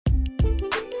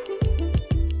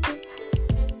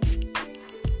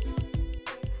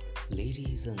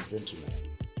Ladies and gentlemen,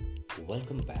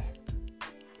 welcome back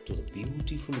to the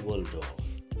beautiful world of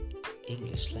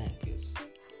English language.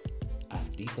 I'm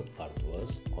Deepak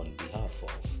Bhardwaj on behalf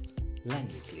of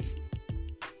Languagely.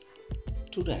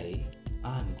 Today,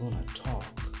 I'm gonna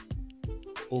talk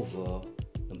over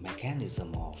the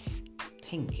mechanism of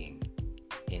thinking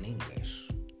in English.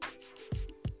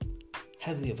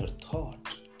 Have you ever thought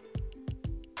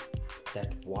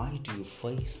that why do you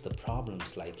face the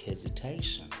problems like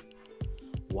hesitation?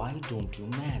 Why don't you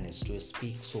manage to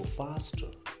speak so faster,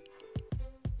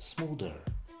 smoother,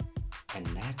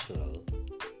 and natural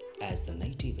as the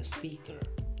native speaker?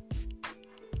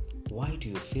 Why do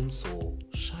you feel so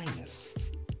shyness,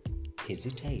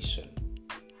 hesitation?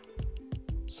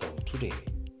 So today,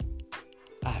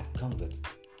 I have come with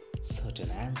certain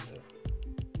answer.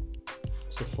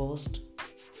 So first,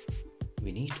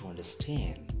 we need to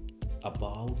understand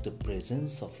about the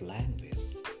presence of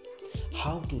language,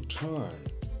 how to turn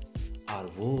our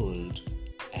world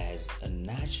as a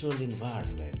natural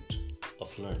environment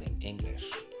of learning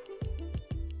English.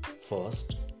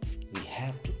 First, we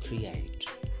have to create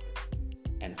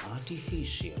an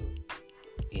artificial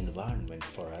environment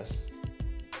for us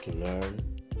to learn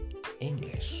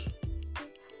English.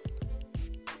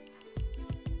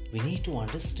 We need to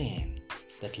understand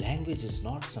that language is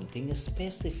not something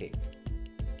specific.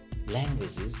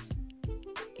 Language is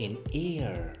in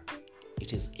air.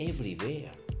 It is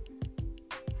everywhere.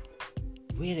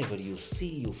 Wherever you see,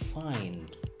 you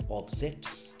find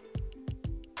objects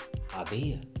are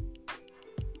there.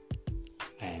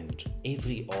 And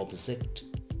every object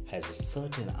has a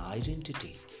certain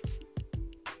identity.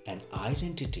 And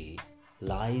identity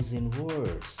lies in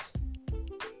words.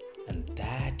 And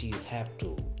that you have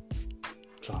to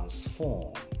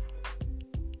transform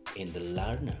in the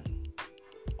learning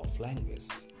of language.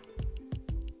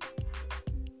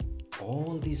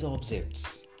 All these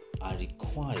objects are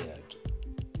required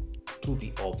to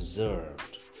be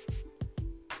observed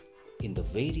in the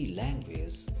very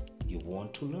language you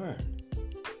want to learn.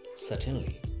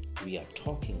 Certainly, we are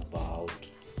talking about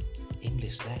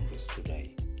English language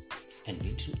today, and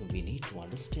we need to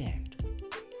understand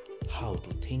how to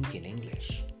think in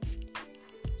English.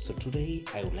 So today,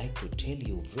 I would like to tell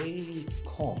you very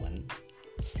common,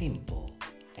 simple,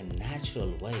 and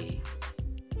natural way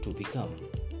to become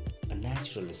a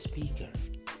natural speaker,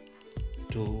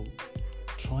 to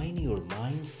train your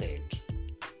mindset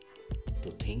to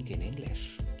think in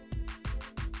English,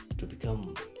 to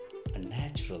become a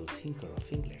natural thinker of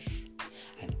English.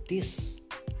 And this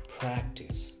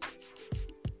practice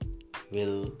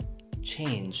will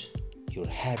change your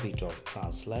habit of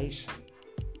translation,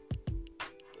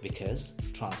 because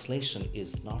translation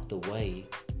is not the way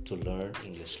to learn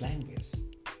English language.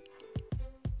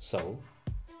 So,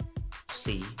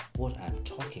 see what I'm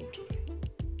talking today.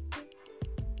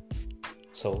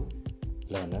 So,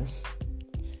 learners,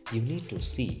 you need to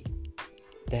see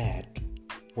that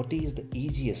what is the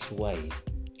easiest way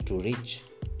to reach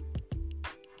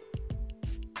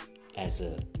as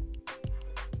a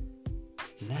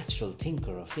natural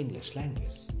thinker of English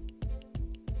language.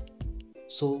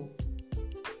 So,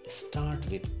 start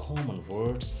with common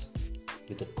words,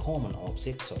 with the common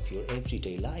objects of your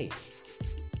everyday life.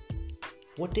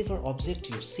 Whatever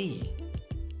object you see,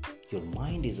 your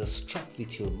mind is struck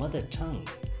with your mother tongue.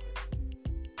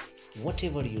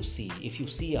 Whatever you see, if you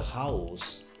see a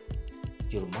house,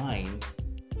 your mind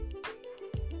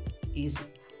is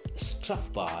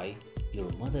struck by your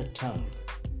mother tongue.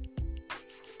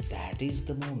 That is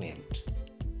the moment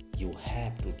you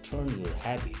have to turn your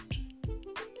habit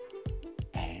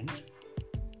and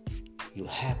you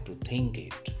have to think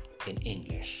it in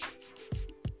English.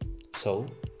 So,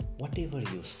 whatever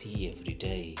you see every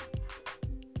day,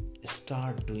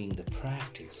 start doing the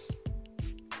practice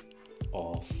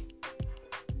of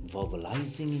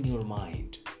verbalizing in your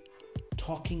mind,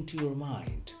 talking to your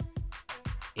mind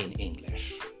in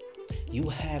English. You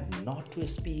have not to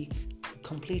speak a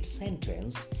complete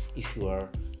sentence if you are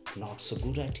not so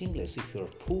good at English, if you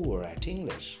are poor at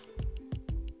English.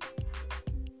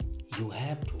 You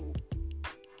have to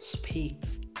speak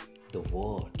the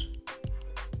word.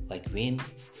 Like when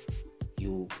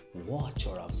you watch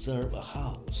or observe a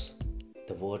house,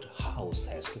 the word house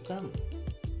has to come.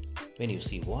 When you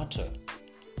see water,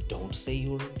 don't say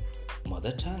your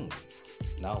mother tongue.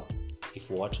 Now, if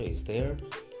water is there,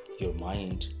 your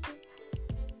mind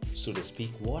should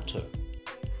speak water.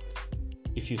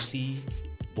 If you see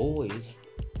boys,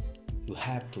 you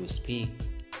have to speak,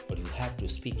 or you have to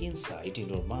speak inside in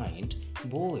your mind,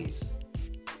 boys.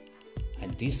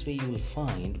 And this way you will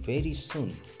find very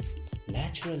soon,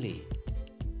 naturally,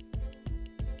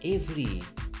 every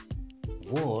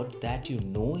word that you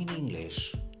know in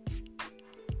English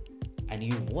and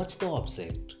you watch the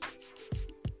object,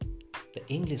 the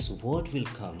English word will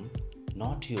come,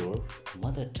 not your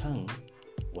mother tongue,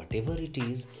 whatever it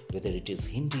is, whether it is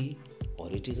Hindi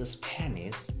or it is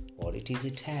Spanish or it is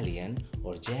Italian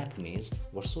or Japanese,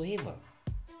 whatsoever.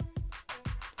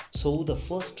 So the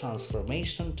first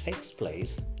transformation takes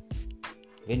place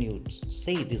when you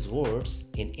say these words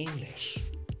in English.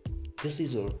 This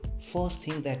is your first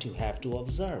thing that you have to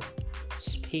observe.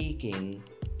 Speak in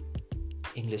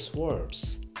English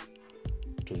words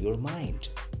to your mind.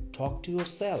 Talk to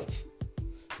yourself.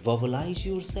 Verbalize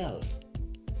yourself.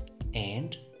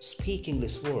 And speak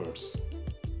English words.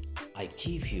 I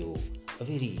give you a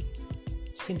very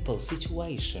simple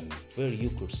situation where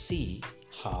you could see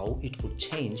how it could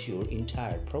change your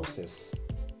entire process.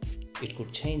 It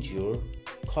could change your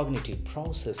cognitive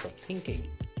process of thinking.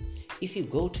 If you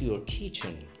go to your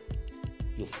kitchen,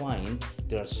 you find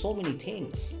there are so many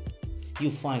things. You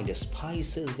find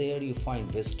spices there, you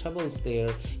find vegetables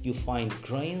there, you find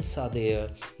grains are there,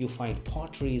 you find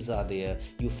potteries are there,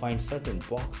 you find certain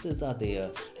boxes are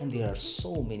there, and there are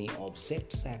so many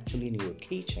objects actually in your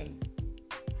kitchen.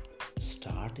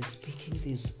 Start speaking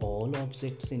these all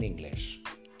objects in English.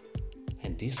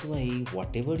 And this way,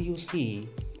 whatever you see,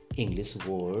 English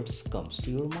words comes to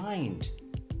your mind.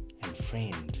 And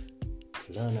friend,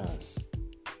 learners,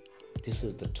 this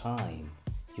is the time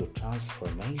your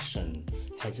transformation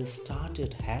has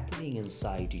started happening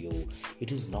inside you.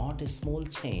 It is not a small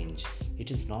change,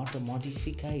 it is not a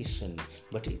modification,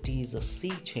 but it is a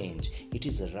sea change, it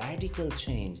is a radical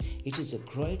change, it is a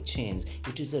great change,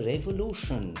 it is a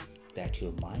revolution that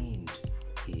your mind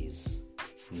is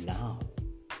now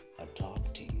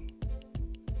adopting.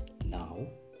 Now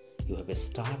you have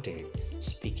started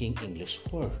speaking English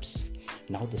words.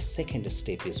 Now the second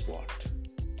step is what?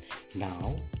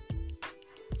 Now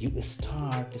you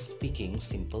start speaking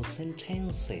simple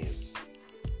sentences.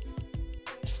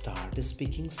 Start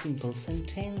speaking simple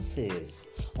sentences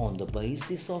on the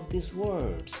basis of these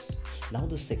words. Now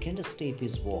the second step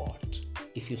is what?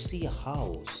 If you see a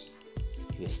house,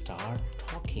 you start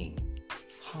talking.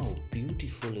 How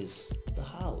beautiful is the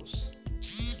house?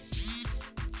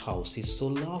 House is so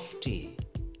lofty.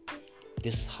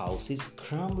 This house is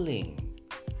crumbling.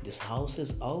 This house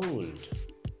is old.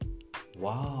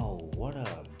 Wow, what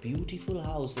a beautiful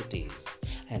house it is.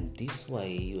 And this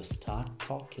way you start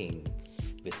talking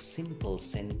with simple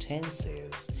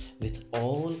sentences, with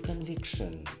all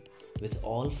conviction, with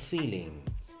all feeling,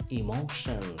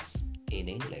 emotions in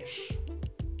English.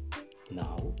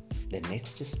 Now, the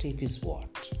next step is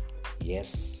what?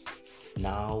 Yes,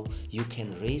 now you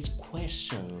can raise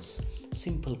questions,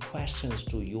 simple questions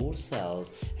to yourself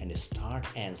and start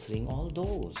answering all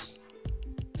those.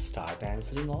 Start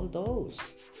answering all those.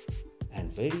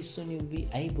 And very soon you'll be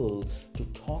able to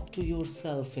talk to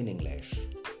yourself in English.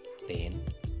 Then,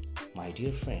 my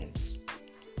dear friends,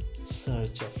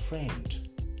 search a friend,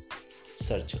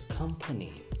 search a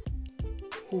company,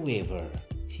 whoever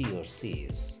he or she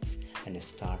is, and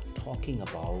start talking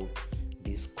about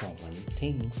these common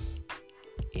things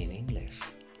in English.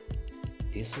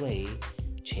 This way,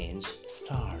 change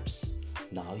starts.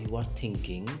 Now you are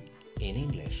thinking in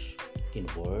English, in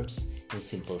words, in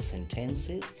simple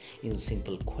sentences, in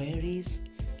simple queries,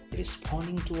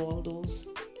 responding to all those.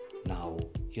 Now,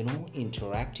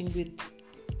 interacting with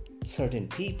certain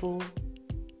people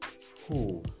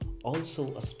who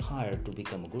also aspire to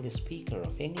become a good speaker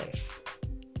of English.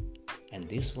 And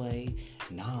this way,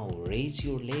 now raise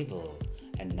your level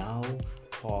and now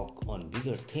talk on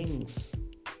bigger things.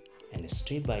 And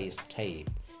step by step,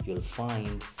 you'll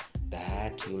find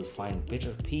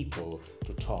better people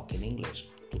to talk in English,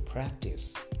 to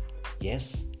practice.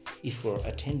 Yes, if you're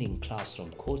attending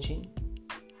classroom coaching,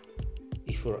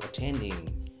 if you're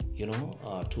attending,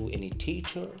 to any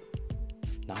teacher,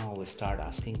 now start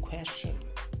asking questions.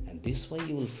 And this way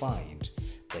you will find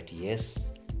that yes,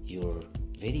 your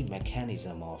very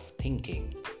mechanism of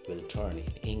thinking will turn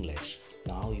in English.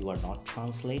 Now you are not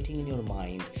translating in your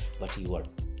mind, but you are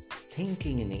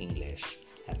thinking in English,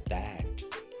 and that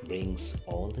brings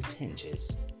all the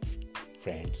changes.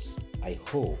 Friends, I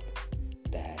hope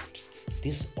that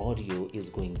this audio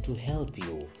is going to help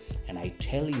you, and I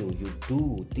tell you, you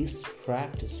do this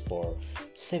practice for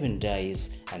 7 days,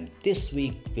 and this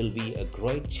week will be a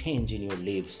great change in your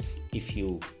lives if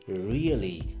you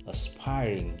really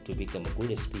aspiring to become a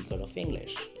good speaker of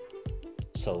English.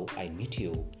 So I meet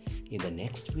you in the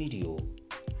next video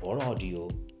or audio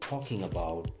talking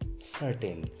about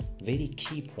certain very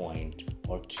key point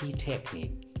or key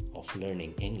technique of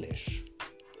learning English.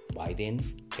 By then,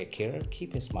 take care,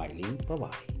 keep smiling,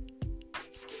 bye-bye.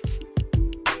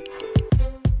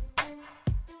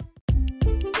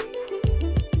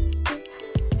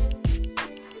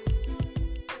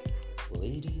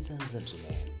 Ladies and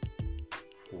gentlemen,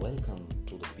 welcome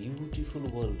to the beautiful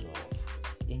world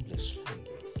of English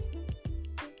language.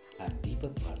 I'm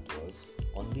Deepak Bhardwaj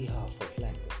on behalf of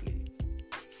Languagely.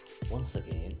 Once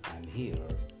again, I'm here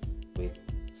with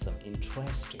some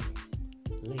interesting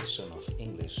lesson of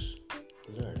English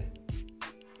learning.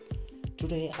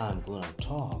 Today I'm gonna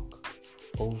talk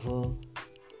over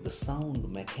the sound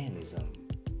mechanism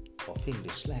of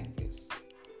English language.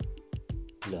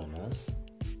 Learners,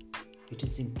 it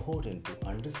is important to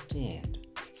understand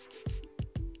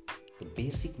the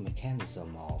basic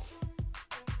mechanism of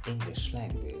English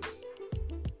language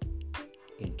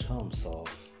in terms of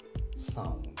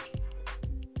sound,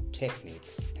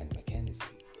 techniques, and mechanism.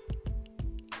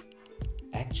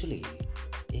 Actually,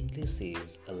 English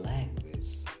is a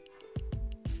language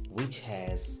which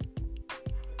has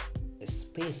a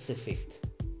specific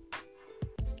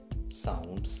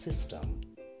sound system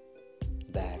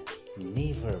that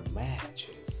never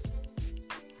matches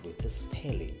with the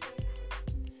spelling.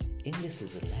 English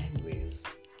is a language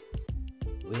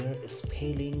where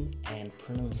spelling and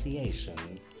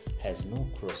pronunciation has no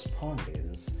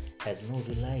correspondence, has no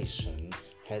relation,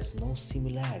 has no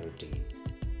similarity.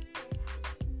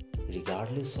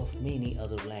 Regardless of many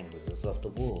other languages of the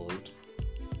world,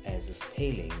 as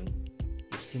spelling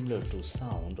is similar to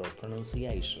sound or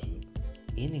pronunciation,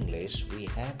 in English we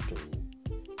have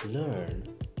to learn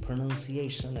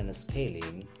pronunciation and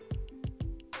spelling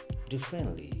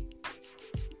differently.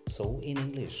 So in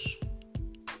English,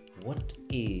 what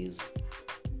is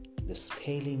the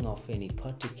spelling of any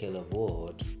particular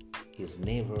word is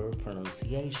never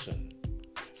pronunciation,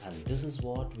 and this is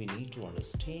what we need to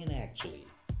understand actually.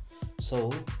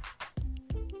 So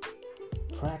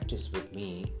practice with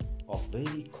me of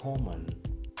very common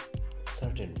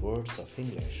certain words of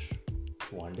English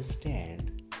to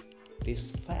understand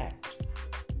this fact,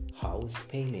 how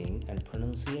spelling and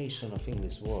pronunciation of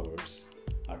English words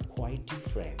are quite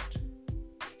different.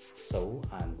 So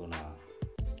I'm gonna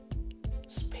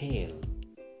spell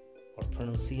or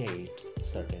pronunciate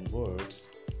certain words.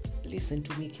 Listen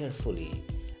to me carefully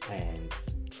and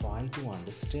try to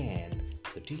understand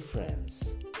the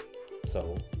difference.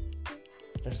 So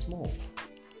let's move.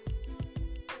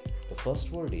 The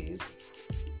first word is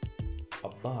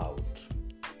about.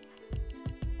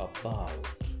 About.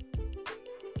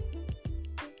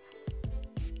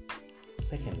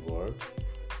 Second word,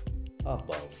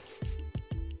 above.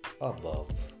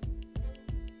 Above.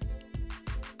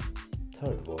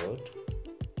 Third word,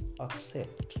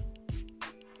 accept.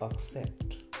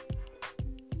 Accept.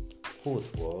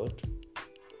 Fourth word,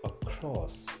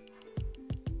 across.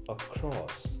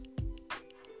 Across.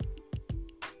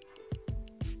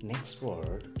 Next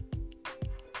word,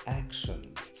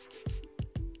 action.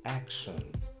 Action.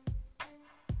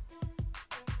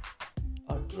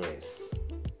 Address.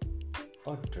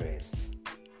 Address.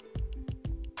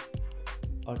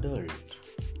 Adult.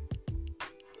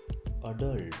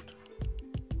 Adult.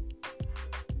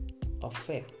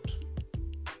 Affect.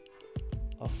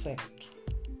 Affect.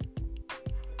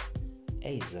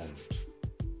 Agent.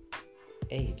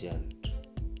 Agent.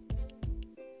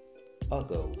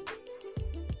 Ago.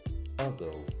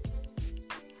 Ago.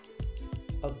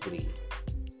 Agree.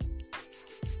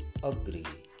 Agree.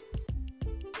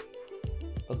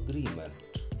 Agreement.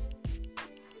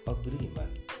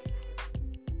 Agreement.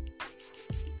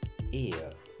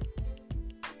 Air.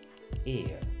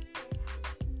 Air.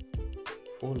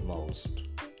 Almost.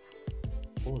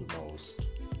 Almost.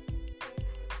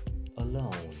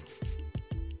 Alone.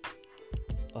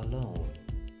 Alone.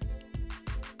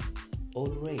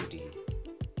 Already.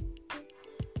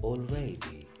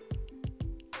 Already.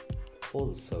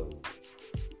 Also.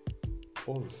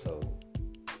 Also.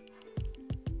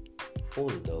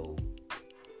 Although.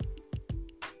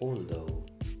 Although.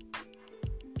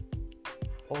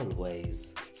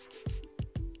 Always.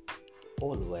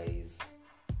 Always.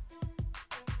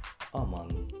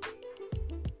 Among.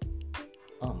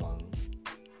 Among.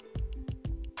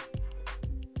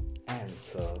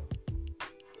 Answer.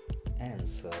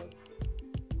 Answer.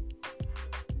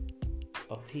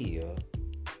 Appear.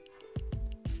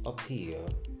 Appear.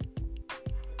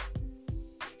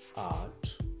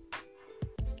 Art.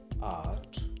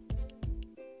 Art.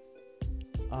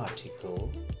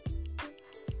 Article.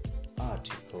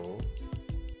 Article.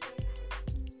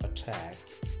 Attack.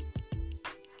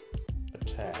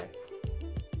 Attack.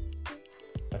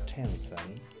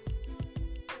 Attention.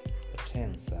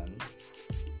 Attention.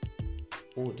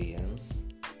 Audience.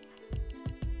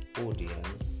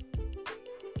 Audience.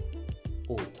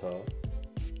 Author.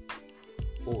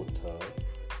 Author.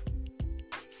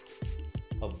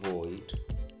 Avoid.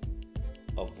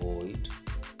 Avoid.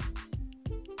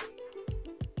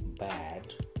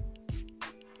 bad,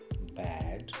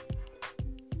 bad,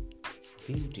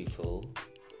 beautiful,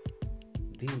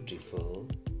 beautiful,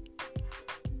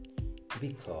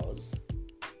 because,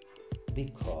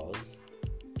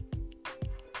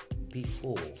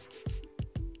 before,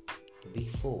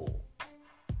 before,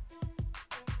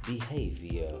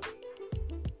 behavior,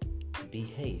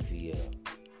 behavior,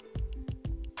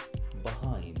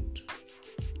 behind,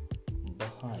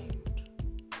 behind,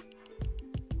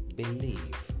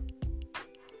 believe,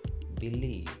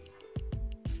 believe,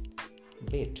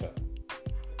 better,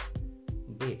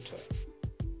 better,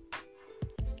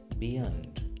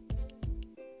 beyond,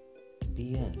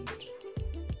 beyond,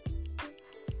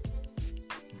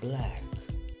 black,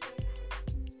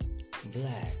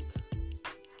 black,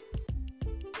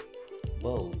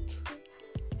 both,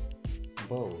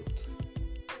 both,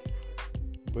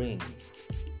 bring,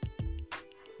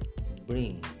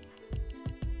 bring,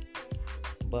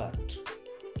 but,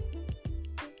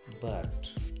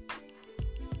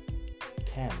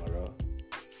 camera,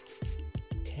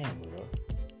 camera,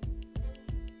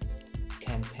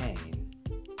 campaign,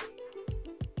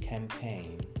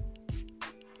 campaign,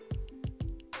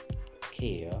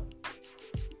 care,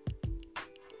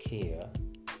 care,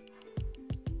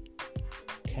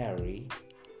 carry,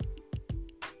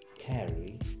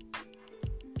 carry,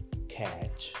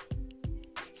 catch,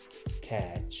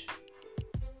 catch,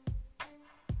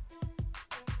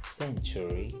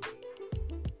 century,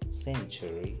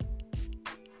 century,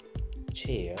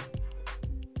 chair,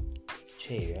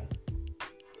 chair,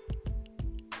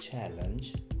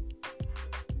 challenge,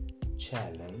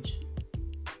 challenge,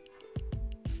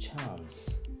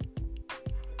 chance,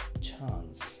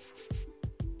 chance,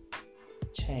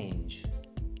 change,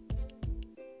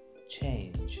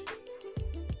 change,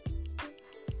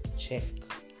 check,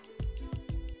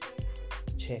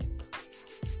 check,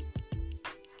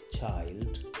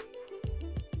 child,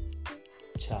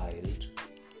 child,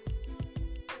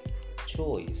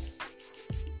 choice,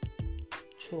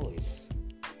 choice,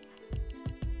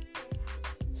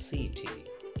 city,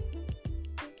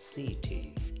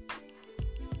 city,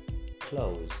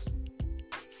 close,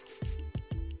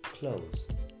 close,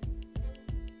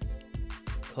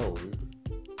 cold,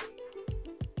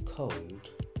 cold,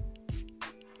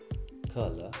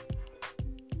 color,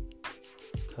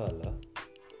 color,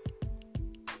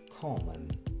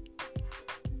 common,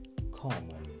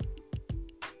 common,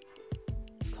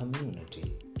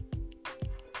 community,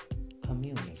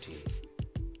 community,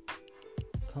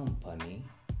 company,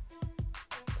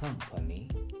 company,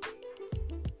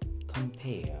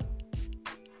 compare,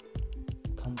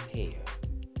 compare,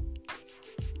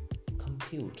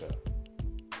 computer,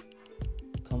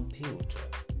 computer,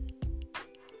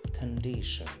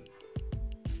 condition,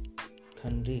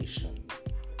 condition,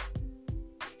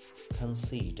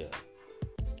 consider,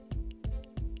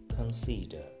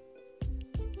 consider,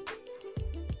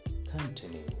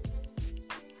 continue,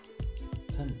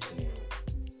 continue,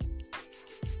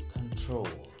 control,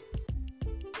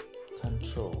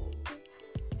 control,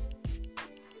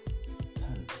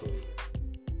 country,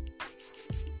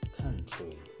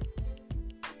 country,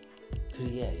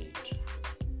 create,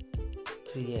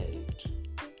 create,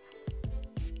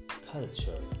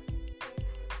 culture,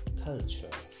 culture,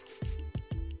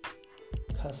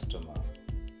 customer,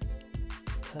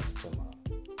 customer,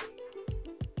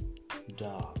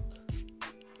 dark,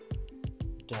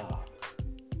 dark,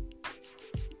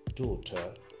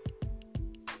 daughter,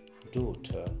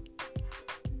 daughter,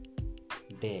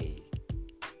 day,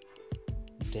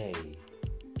 day,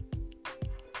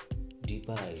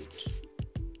 debate,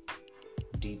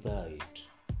 debate,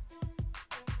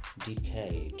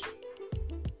 decade,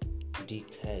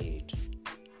 decade,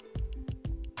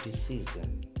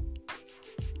 decision,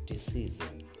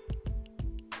 decision,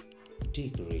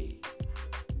 degree,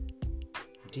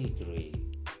 degree,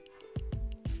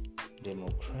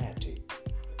 democratic,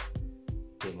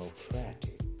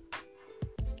 democratic,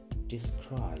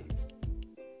 describe,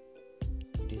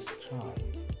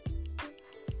 describe,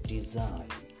 design,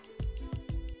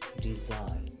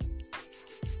 design,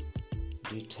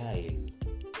 detail,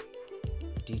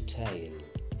 detail,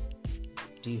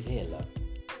 develop,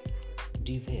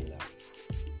 develop,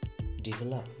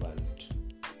 development,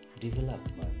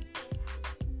 development,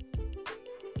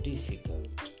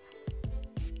 difficult,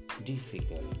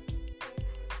 difficult,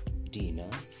 dinner,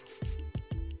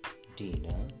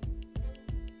 dinner,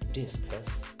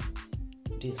 discuss,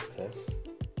 discuss,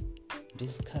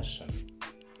 discussion,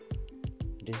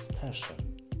 discussion,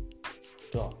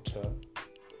 doctor,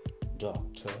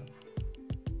 doctor,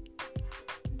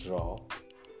 drop,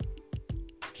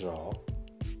 drop,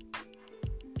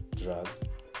 drug,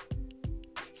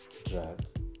 drug,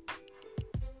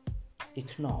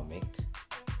 economic,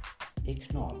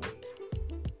 economic,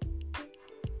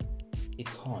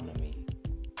 economy,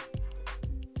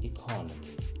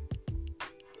 economy,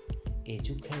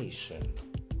 education,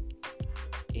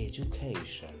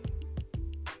 education,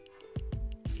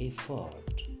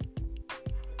 effort,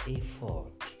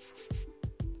 effort,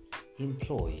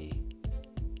 employee,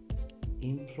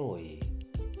 employee,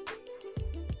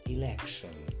 election,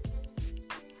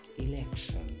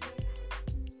 election,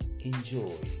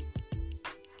 enjoy,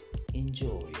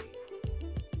 enjoy,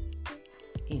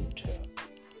 inter,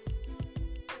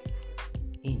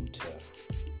 inter,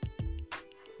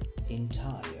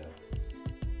 entire,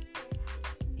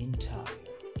 entire.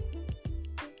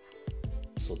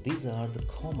 So these are the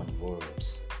common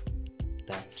words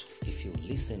that if you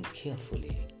listen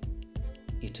carefully,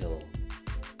 it'll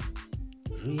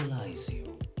realize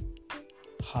you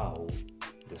how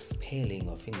the spelling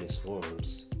of English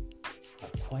words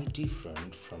are quite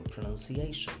different from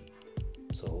pronunciation.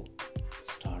 So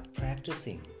start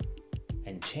practicing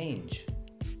and change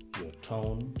your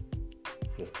tone,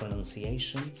 your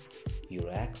pronunciation,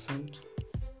 your accent,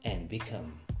 and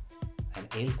become an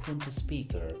eloquent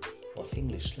speaker of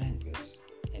English language,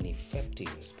 an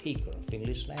effective speaker of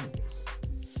English language.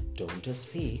 Don't just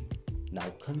speak, now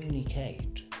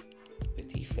communicate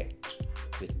with effect,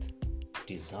 with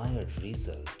desired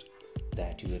result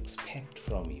that you expect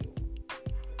from you.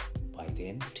 By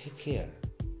then, take care,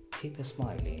 keep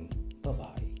smiling,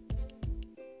 bye-bye.